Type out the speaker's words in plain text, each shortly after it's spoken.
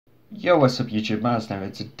Yo, what's up YouTube,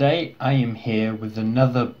 NathanDMaceG. Today I am here with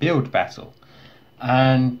another build battle,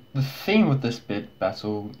 and the theme of this build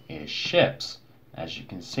battle is ships. As you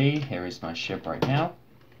can see, here is my ship right now.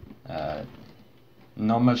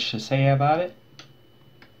 Not much to say about it,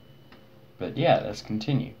 but yeah, let's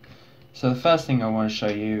continue. So the first thing I want to show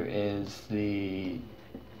you is the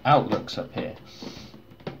outlooks up here.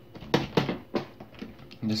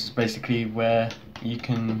 This is basically where you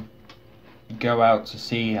can go out to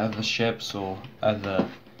see other ships or other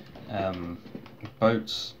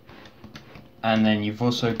boats, and then you've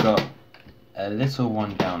also got a little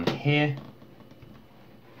one down here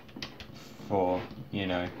for, you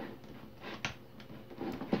know,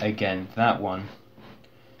 again, that one.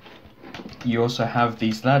 You also have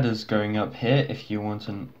these ladders going up here if you want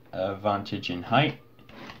an advantage in height,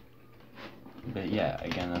 but yeah,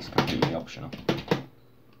 again, that's completely optional.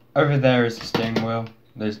 Over there is the steering wheel.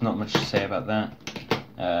 There's not much to say about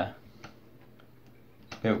that.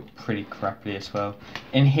 Built pretty crappily as well.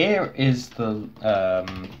 In here is the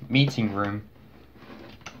meeting room,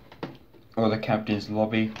 or the captain's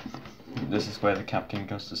lobby. This is where the captain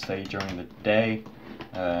goes to stay during the day,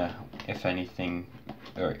 if anything,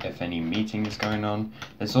 or if any meeting is going on.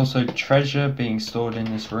 There's also treasure being stored in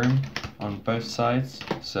this room on both sides,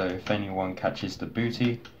 so if anyone catches the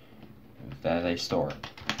booty, there they store it.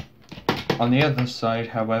 On the other side,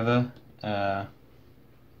 however,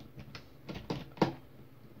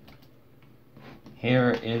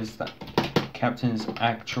 here is the captain's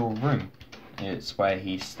actual room. It's where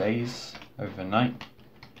he stays overnight,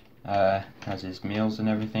 has his meals and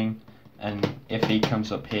everything, and if he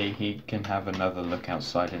comes up here he can have another look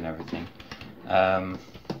outside and everything.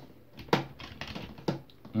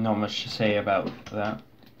 Not much to say about that.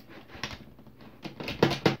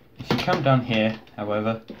 If you come down here,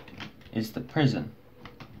 however, is the prison,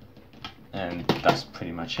 and that's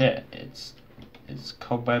pretty much it. It's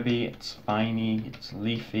cobwebby, it's viney, it's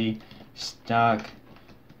leafy, it's dark,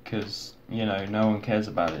 because, you know, no one cares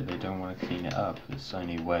about it. They don't want to clean it up. It's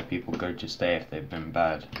only where people go to stay if they've been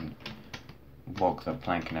bad and walk the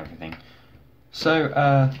plank and everything. So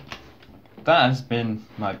that has been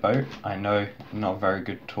my boat. I know, not a very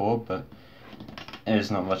good tour, but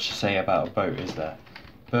there's not much to say about a boat, is there?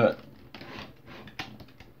 But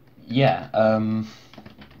yeah,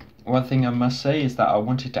 one thing I must say is that I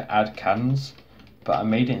wanted to add cannons, but I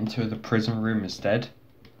made it into the prison room instead.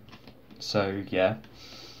 So yeah.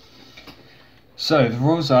 So the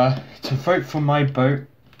rules are, to vote for my boat,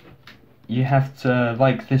 you have to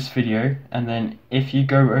like this video, and then if you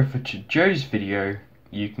go over to Joe's video,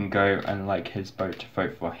 you can go and like his boat to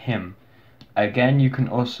vote for him. Again, you can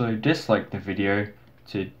also dislike the video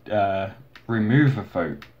to remove a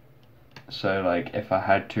vote. So like, if I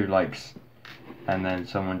had 2 likes and then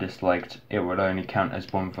someone disliked, it would only count as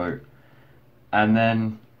 1 vote. And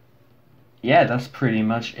then yeah, that's pretty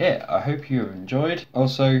much it. I hope you enjoyed.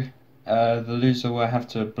 Also, the loser will have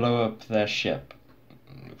to blow up their ship.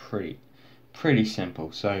 Pretty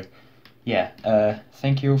simple. So yeah,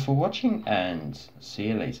 thank you all for watching, and see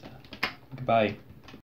you later. Goodbye.